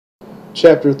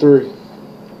Chapter 3.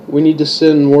 We need to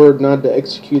send word not to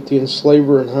execute the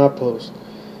enslaver in High Post.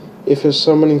 If his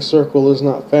summoning circle is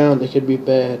not found, it could be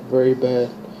bad, very bad,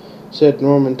 said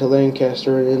Norman to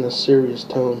Lancaster in a serious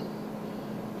tone.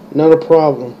 Not a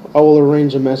problem. I will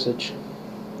arrange a message.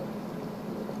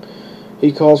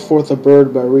 He calls forth a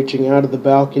bird by reaching out of the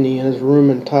balcony in his room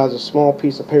and ties a small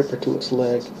piece of paper to its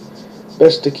leg.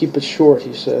 Best to keep it short,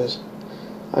 he says.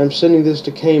 I am sending this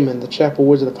to Cayman, the chapel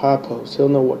wizard of High Post. He'll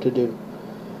know what to do.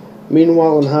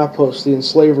 Meanwhile, in High Post, the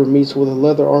enslaver meets with a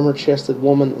leather armor-chested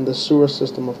woman in the sewer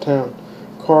system of town,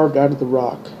 carved out of the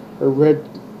rock, her red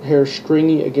hair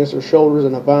stringy against her shoulders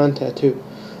and a vine tattoo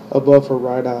above her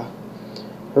right eye.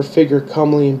 Her figure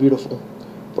comely and beautiful,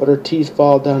 but her teeth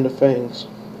fall down to fangs.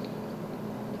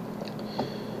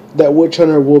 That witch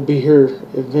hunter will be here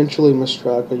eventually, Miss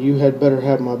Straga. You had better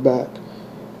have my back,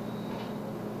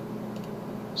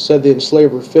 said the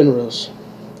enslaver Fenrose.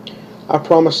 I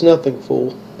promise nothing,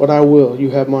 fool, but I will.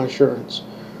 You have my assurance,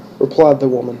 replied the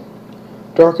woman.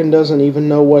 Darkin doesn't even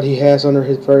know what he has under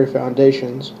his very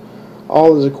foundations.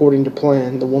 All is according to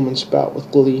plan, the woman spat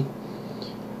with glee.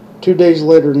 2 days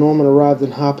later, Norman arrived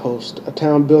in High Post, a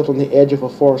town built on the edge of a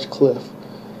forest cliff.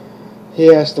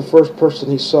 He asked the first person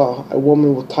he saw, a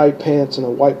woman with tight pants and a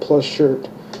white plush shirt,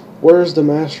 "Where is the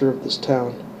master of this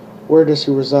town? Where does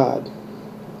he reside?"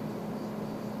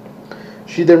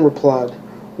 She then replied,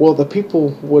 "Well, the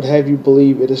people would have you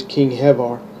believe it is King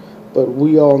Hevar, but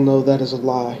we all know that is a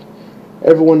lie.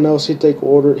 Everyone knows he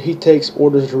takes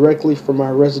orders directly from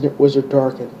our resident wizard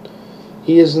Darkin.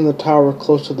 He is in the tower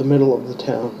close to the middle of the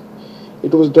town.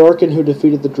 It was Darkin who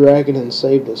defeated the dragon and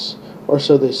saved us, or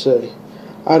so they say.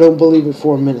 I don't believe it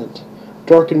for a minute.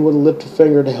 Darkin wouldn't lift a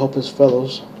finger to help his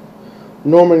fellows."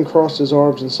 Norman crossed his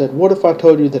arms and said, "What if I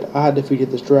told you that I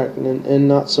defeated this dragon and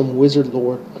not some wizard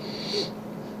lord?"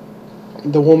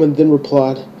 The woman then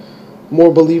replied,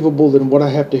 "More believable than what I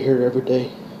have to hear every day."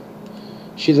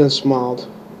 She then smiled.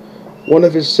 One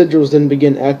of his sigils then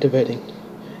began activating,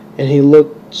 and he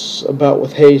looked about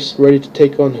with haste, ready to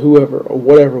take on whoever or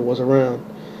whatever was around.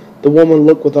 The woman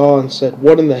looked with awe and said,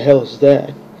 "What in the hell is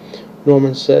that?"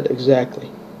 Norman said, "Exactly."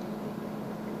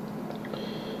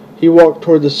 He walked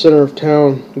toward the center of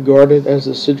town, guarded as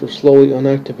the sigil slowly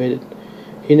unactivated.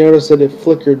 He noticed that it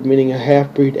flickered, meaning a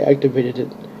half-breed activated it.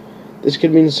 This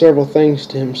could mean several things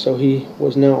to him, so he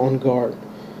was now on guard.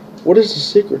 "What is the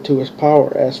secret to his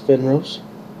power?" asked Fenrose.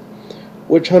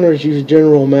 "Witch hunters use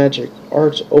general magic,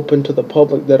 arts open to the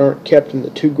public that aren't kept in the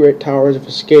two great towers of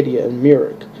Escadia and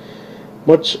Muric.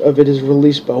 Much of it is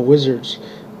released by wizards,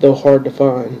 though hard to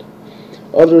find.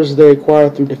 Others they acquire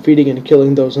through defeating and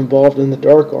killing those involved in the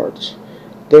dark arts.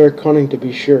 They are cunning, to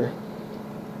be sure,"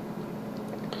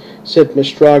 said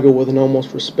Miss Strago with an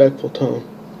almost respectful tone.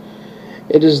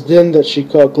 It is then that she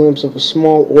caught a glimpse of a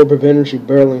small orb of energy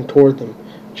barreling toward them.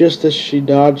 Just as she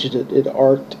dodged it, it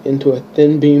arced into a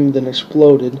thin beam, then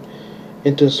exploded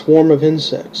into a swarm of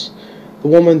insects. The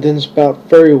woman then spat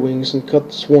fairy wings and cut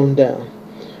the swarm down.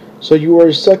 "So you are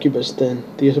a succubus, then?"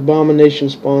 The abomination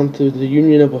spawned through the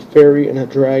union of a fairy and a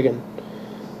dragon.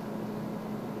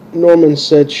 Norman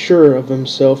said, sure of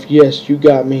himself, "Yes, you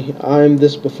got me. I am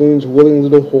this buffoon's willing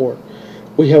little whore.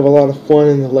 We have a lot of fun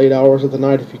in the late hours of the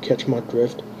night, if you catch my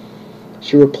drift,"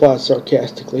 she replied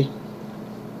sarcastically.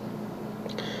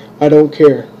 "I don't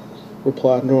care,"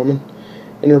 replied Norman.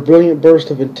 In her brilliant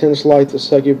burst of intense light, the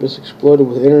succubus exploded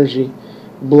with energy,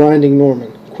 blinding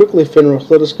Norman. "Quickly,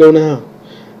 Fenrose, let us go now,"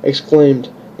 exclaimed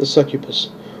the succubus.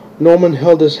 Norman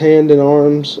held his hand and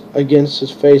arms against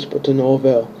his face, but to no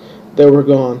avail. They were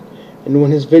gone, and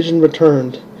when his vision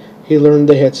returned, he learned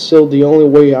they had sealed the only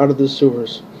way out of the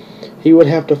sewers. He would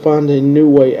have to find a new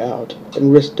way out,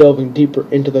 and risk delving deeper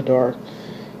into the dark.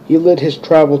 He lit his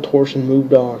travel torch and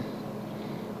moved on.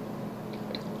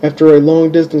 After a long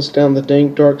distance down the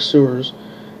dank, dark sewers,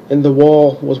 and the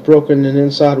wall was broken and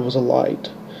inside was a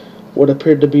light, what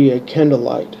appeared to be a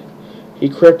candlelight, he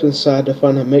crept inside to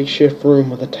find a makeshift room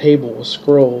with a table with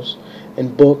scrolls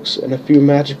and books and a few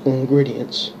magical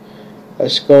ingredients, a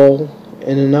skull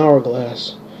and an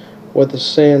hourglass where the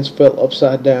sands fell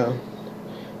upside down,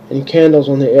 and candles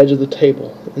on the edge of the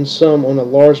table, and some on a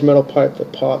large metal pipe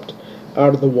that popped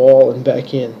out of the wall and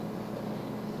back in.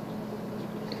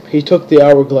 He took the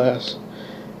hourglass,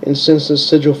 and since the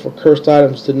sigil for cursed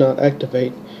items did not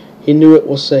activate, he knew it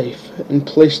was safe, and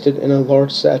placed it in a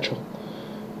large satchel.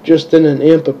 Just then an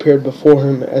imp appeared before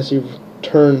him as he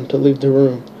turned to leave the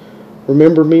room.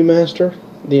 "Remember me, master?"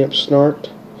 the imp snarked.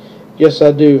 "Yes,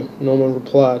 I do," Norman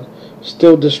replied,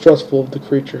 still distrustful of the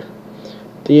creature.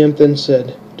 The imp then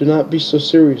said, "Do not be so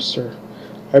serious, sir.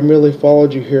 I merely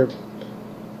followed you here.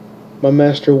 My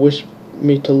master wished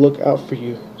me to look out for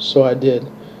you, so I did.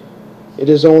 It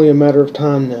is only a matter of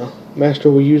time now. Master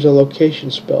will use a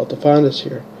location spell to find us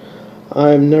here.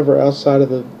 I am never outside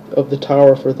of the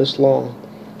tower for this long."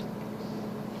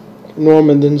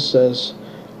 Norman then says,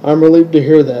 "I'm relieved to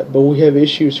hear that, but we have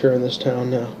issues here in this town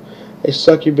now. A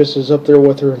succubus is up there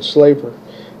with her enslaver,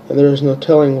 and there is no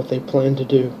telling what they plan to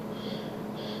do.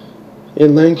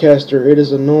 In Lancaster it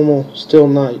is a normal, still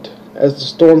night. As the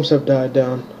storms have died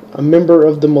down, a member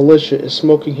of the militia is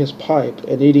smoking his pipe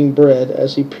and eating bread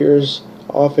as he peers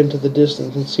off into the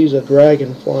distance and sees a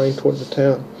dragon flying toward the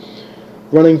town.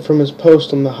 Running from his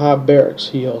post on the high barracks,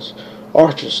 he yells,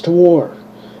 'Archers to war!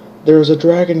 There is a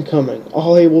dragon coming!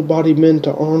 All able-bodied men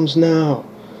to arms now!'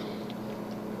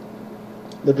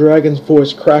 The dragon's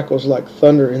voice crackles like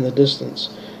thunder in the distance,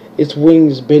 its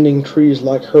wings bending trees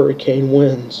like hurricane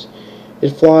winds.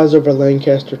 It flies over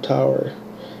Lancaster Tower.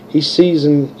 He sees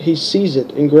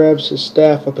it and grabs his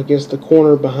staff up against the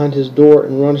corner behind his door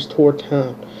and runs toward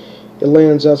town. It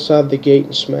lands outside the gate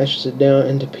and smashes it down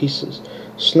into pieces,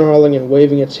 snarling and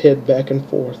waving its head back and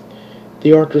forth.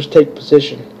 The archers take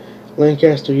position.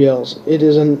 Lancaster yells, 'It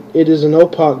is an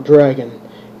opaque dragon.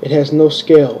 It has no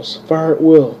scales. Fire at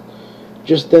will.'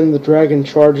 Just then the dragon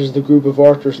charges the group of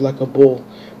archers like a bull,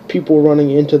 people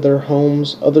running into their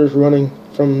homes, others running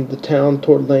from the town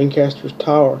toward Lancaster's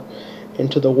tower,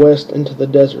 and to the west into the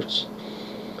deserts.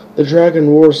 The dragon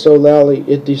roars so loudly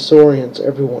it disorients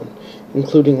everyone,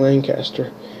 including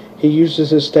Lancaster. He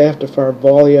uses his staff to fire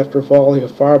volley after volley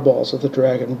of fireballs at the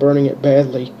dragon, burning it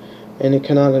badly, and it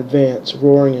cannot advance,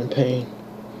 roaring in pain.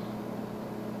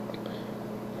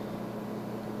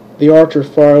 The archers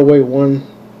fire away one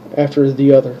after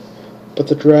the other, but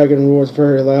the dragon roars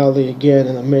very loudly again,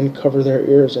 and the men cover their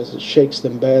ears as it shakes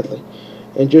them badly.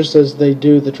 And just as they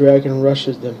do, the dragon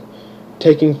rushes them,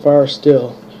 taking fire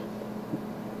still,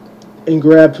 and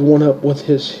grabs one up with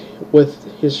his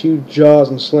huge jaws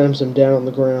and slams him down on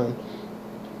the ground,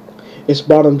 its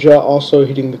bottom jaw also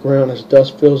hitting the ground as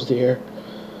dust fills the air.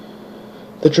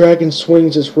 The dragon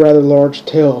swings its rather large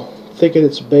tail, thick at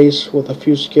its base with a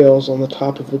few scales on the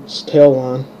top of its tail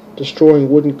line, destroying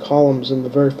wooden columns and the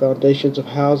very foundations of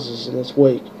houses in its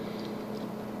wake.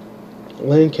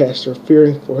 Lancaster,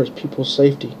 fearing for his people's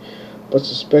safety, but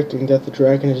suspecting that the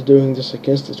dragon is doing this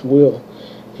against its will,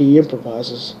 he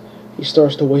improvises. He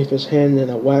starts to wave his hand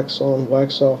in a wax-on,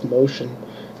 wax-off motion,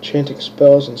 chanting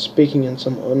spells and speaking in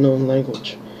some unknown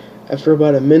language. After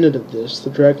about a minute of this, the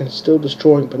dragon is still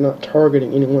destroying but not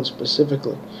targeting anyone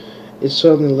specifically. It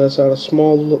suddenly lets out a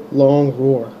small, long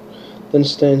roar, then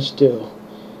stands still.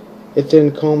 It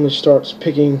then calmly starts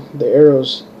picking the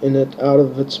arrows in it out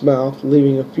of its mouth,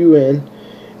 leaving a few in.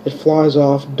 It flies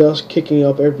off, dust kicking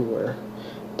up everywhere.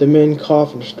 The men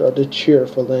cough and start to cheer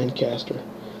for Lancaster.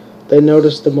 They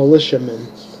notice the militiaman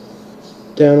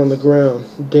down on the ground,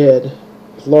 dead,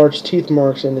 with large teeth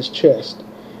marks in his chest.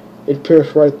 It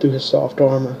pierced right through his soft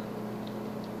armor.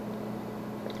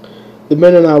 "The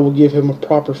men and I will give him a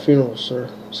proper funeral, sir,"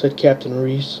 said Captain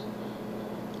Reese.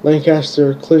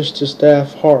 Lancaster clenched his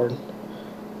staff hard.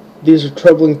 "These are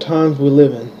troubling times we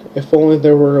live in. If only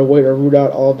there were a way to root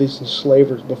out all these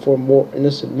enslavers before more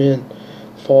innocent men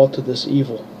fall to this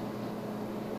evil."